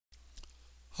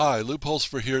Hi, Loopholes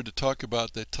for here to talk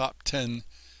about the top 10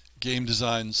 game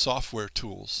design software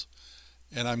tools.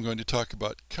 And I'm going to talk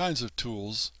about kinds of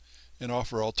tools and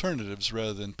offer alternatives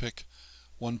rather than pick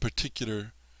one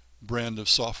particular brand of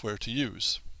software to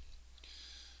use.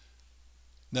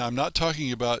 Now, I'm not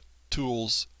talking about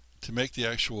tools to make the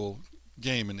actual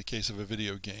game in the case of a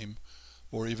video game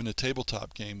or even a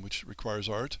tabletop game which requires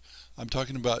art. I'm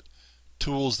talking about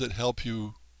tools that help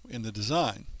you in the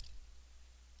design.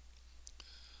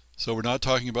 So we're not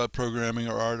talking about programming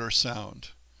or art or sound.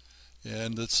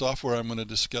 And the software I'm going to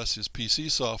discuss is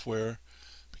PC software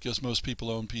because most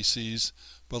people own PCs,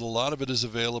 but a lot of it is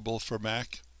available for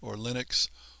Mac or Linux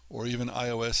or even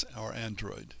iOS or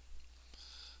Android.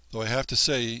 Though I have to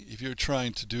say, if you're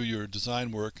trying to do your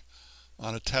design work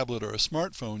on a tablet or a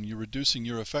smartphone, you're reducing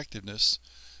your effectiveness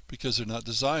because they're not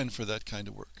designed for that kind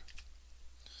of work.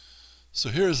 So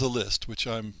here's the list, which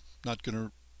I'm not going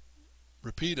to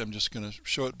repeat. I'm just going to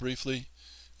show it briefly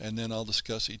and then I'll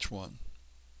discuss each one.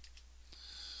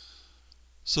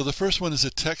 So the first one is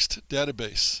a text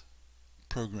database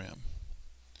program.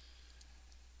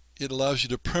 It allows you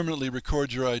to permanently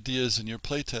record your ideas in your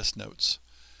playtest notes.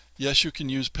 Yes, you can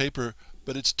use paper,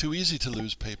 but it's too easy to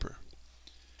lose paper.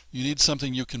 You need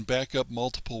something you can back up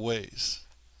multiple ways.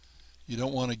 You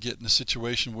don't want to get in a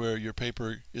situation where your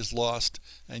paper is lost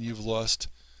and you've lost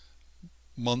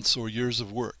months or years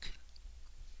of work.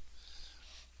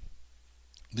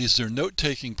 These are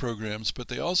note-taking programs, but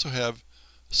they also have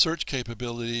search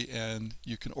capability and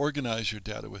you can organize your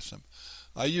data with them.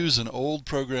 I use an old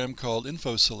program called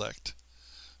InfoSelect,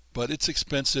 but it's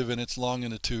expensive and it's long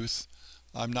in the tooth.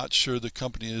 I'm not sure the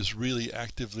company is really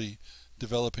actively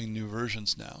developing new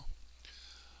versions now.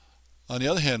 On the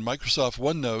other hand, Microsoft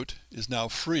OneNote is now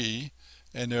free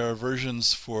and there are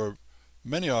versions for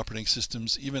many operating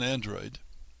systems, even Android.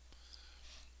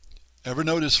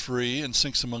 Evernote is free and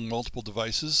syncs among multiple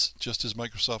devices, just as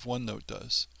Microsoft OneNote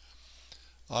does.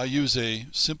 I use a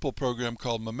simple program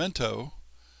called Memento.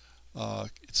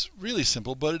 It's really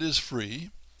simple, but it is free.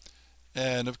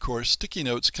 And of course, Sticky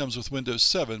Notes comes with Windows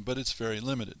 7, but it's very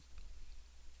limited.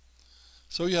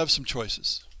 So you have some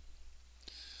choices.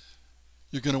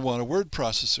 You're going to want a word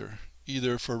processor,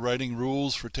 either for writing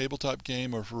rules for tabletop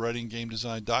game or for writing game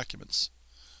design documents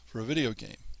for a video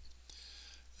game.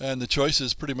 And the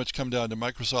choices pretty much come down to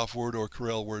Microsoft Word or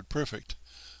Corel WordPerfect,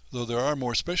 though there are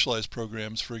more specialized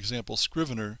programs, for example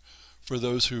Scrivener, for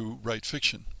those who write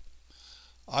fiction.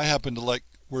 I happen to like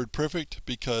WordPerfect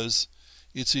because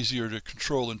it's easier to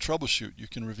control and troubleshoot. You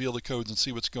can reveal the codes and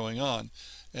see what's going on.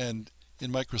 And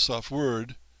in Microsoft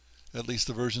Word, at least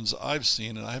the versions I've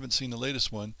seen, and I haven't seen the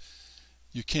latest one,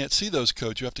 you can't see those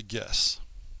codes, you have to guess.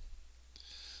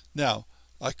 Now,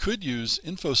 I could use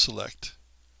InfoSelect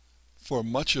for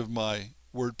much of my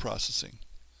word processing.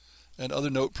 And other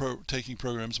note-taking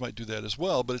programs might do that as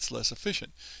well, but it's less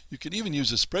efficient. You can even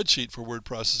use a spreadsheet for word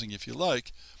processing if you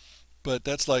like, but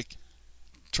that's like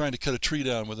trying to cut a tree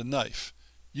down with a knife.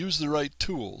 Use the right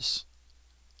tools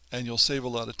and you'll save a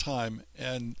lot of time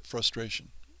and frustration.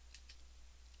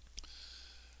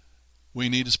 We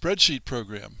need a spreadsheet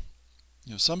program.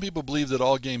 Some people believe that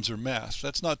all games are math.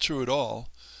 That's not true at all.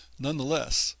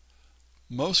 Nonetheless,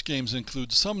 most games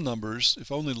include some numbers,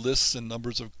 if only lists and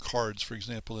numbers of cards, for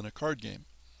example, in a card game.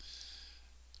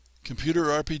 Computer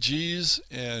RPGs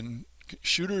and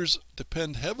shooters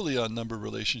depend heavily on number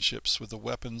relationships with the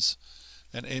weapons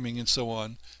and aiming and so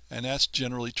on, and that's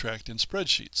generally tracked in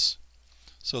spreadsheets.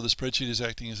 So the spreadsheet is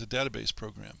acting as a database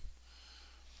program.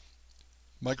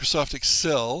 Microsoft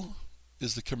Excel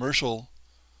is the commercial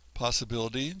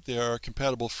possibility. There are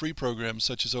compatible free programs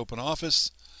such as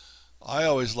OpenOffice. I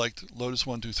always liked Lotus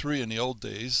 1-2-3 in the old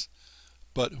days,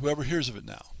 but whoever hears of it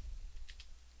now.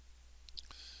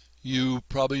 You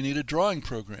probably need a drawing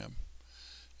program,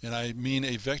 and I mean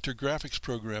a vector graphics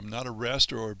program, not a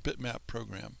raster or bitmap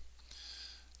program.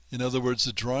 In other words,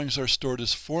 the drawings are stored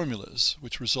as formulas,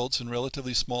 which results in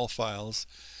relatively small files,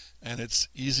 and it's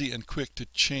easy and quick to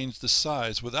change the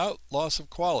size without loss of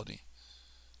quality,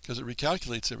 because it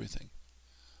recalculates everything.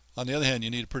 On the other hand, you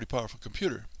need a pretty powerful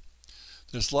computer.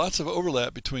 There's lots of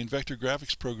overlap between vector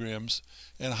graphics programs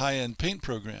and high-end paint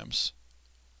programs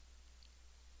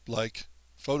like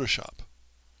Photoshop.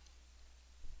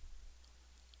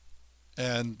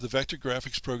 And the vector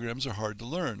graphics programs are hard to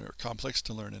learn, or complex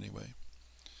to learn anyway.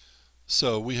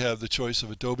 So we have the choice of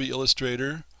Adobe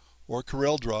Illustrator or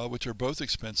CorelDRAW, which are both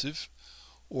expensive,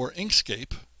 or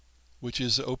Inkscape, which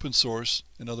is an open source,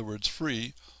 in other words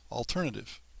free,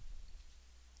 alternative.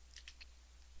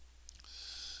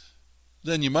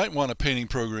 Then you might want a painting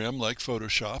program like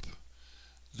Photoshop.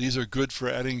 These are good for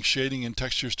adding shading and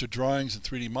textures to drawings and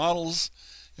 3D models,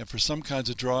 and for some kinds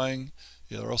of drawing,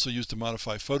 they're also used to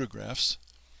modify photographs.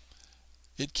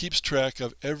 It keeps track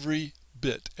of every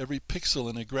bit, every pixel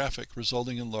in a graphic,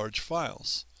 resulting in large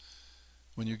files.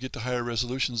 When you get to higher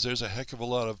resolutions, there's a heck of a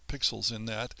lot of pixels in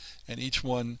that, and each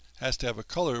one has to have a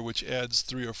color which adds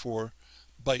 3 or 4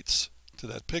 bytes to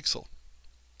that pixel.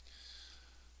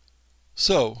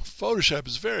 So, Photoshop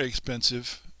is very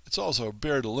expensive. It's also a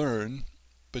bear to learn,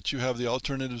 but you have the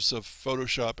alternatives of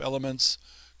Photoshop Elements,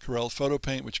 Corel Photo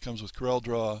Paint, which comes with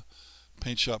CorelDRAW,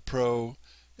 PaintShop Pro,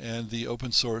 and the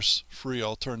open source free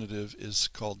alternative is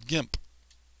called GIMP.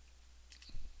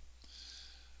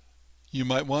 You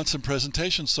might want some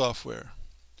presentation software.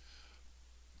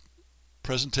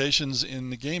 Presentations in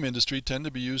the game industry tend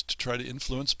to be used to try to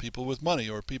influence people with money,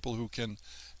 or people who can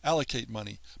allocate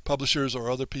money, publishers or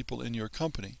other people in your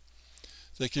company.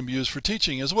 They can be used for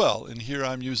teaching as well, and here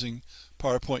I'm using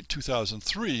PowerPoint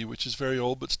 2003, which is very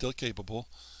old but still capable,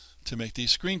 to make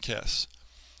these screencasts.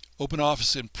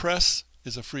 OpenOffice Impress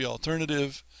is a free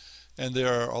alternative, and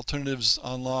there are alternatives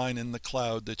online in the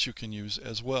cloud that you can use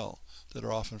as well that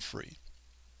are often free.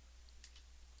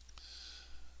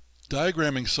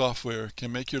 Diagramming software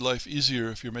can make your life easier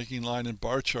if you're making line and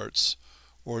bar charts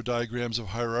or diagrams of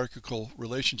hierarchical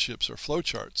relationships or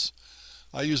flowcharts.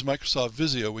 I use Microsoft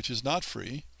Visio, which is not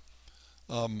free.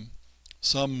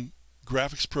 Some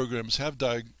graphics programs have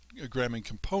diagramming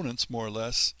components, more or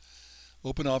less.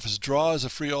 OpenOffice Draw is a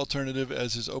free alternative,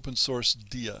 as is open source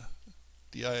DIA.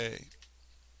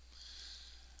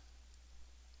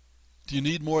 Do you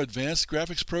need more advanced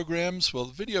graphics programs? Well,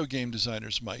 video game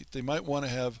designers might. They might want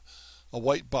to have a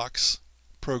white box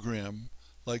program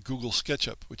like Google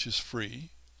SketchUp, which is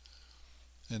free.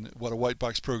 And what a white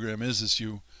box program is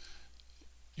you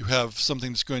have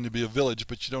something that's going to be a village,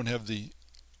 but you don't have the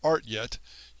art yet.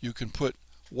 You can put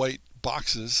white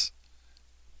boxes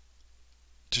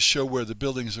to show where the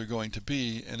buildings are going to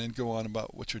be, and then go on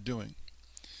about what you're doing.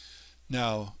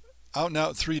 Now,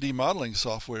 out-and-out 3D modeling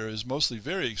software is mostly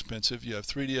very expensive. You have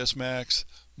 3ds Max,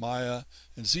 Maya,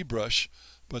 and ZBrush,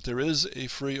 but there is a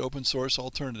free open source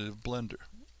alternative, Blender.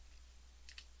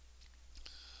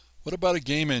 What about a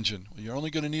game engine? Well, you're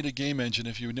only going to need a game engine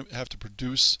if you have to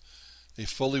produce a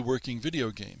fully working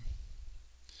video game.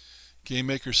 Game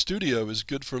Maker Studio is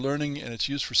good for learning, and it's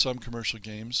used for some commercial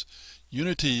games.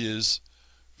 Unity is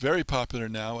very popular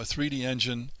now, a 3D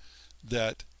engine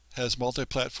that has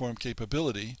multi-platform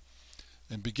capability,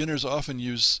 and beginners often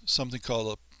use something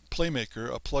called a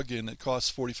Playmaker, a plugin that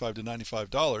costs $45 to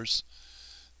 $95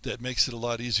 that makes it a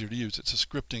lot easier to use. It's a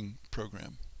scripting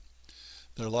program.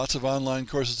 There are lots of online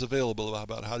courses available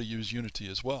about how to use Unity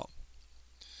as well.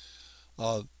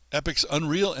 Epic's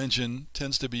Unreal Engine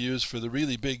tends to be used for the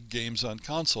really big games on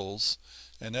consoles,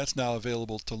 and that's now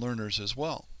available to learners as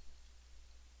well.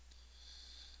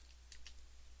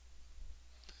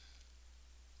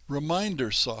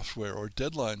 Reminder software or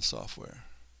deadline software.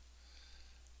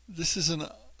 This isn't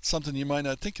something you might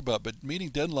not think about, but meeting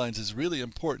deadlines is really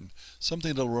important.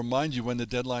 Something that'll remind you when the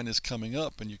deadline is coming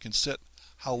up, and you can set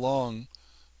how long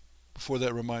before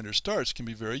that reminder starts can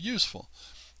be very useful.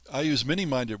 I use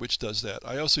MiniMinder, which does that.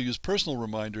 I also use Personal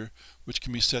Reminder, which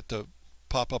can be set to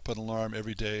pop up an alarm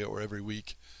every day or every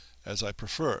week, as I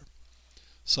prefer.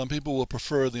 Some people will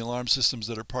prefer the alarm systems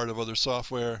that are part of other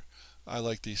software. I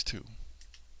like these too.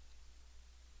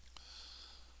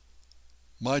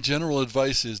 My general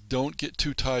advice is don't get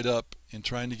too tied up in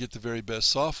trying to get the very best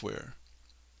software.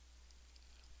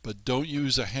 But don't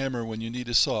use a hammer when you need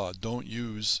a saw. Don't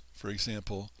use, for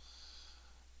example,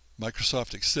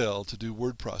 Microsoft Excel to do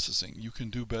word processing. You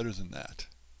can do better than that.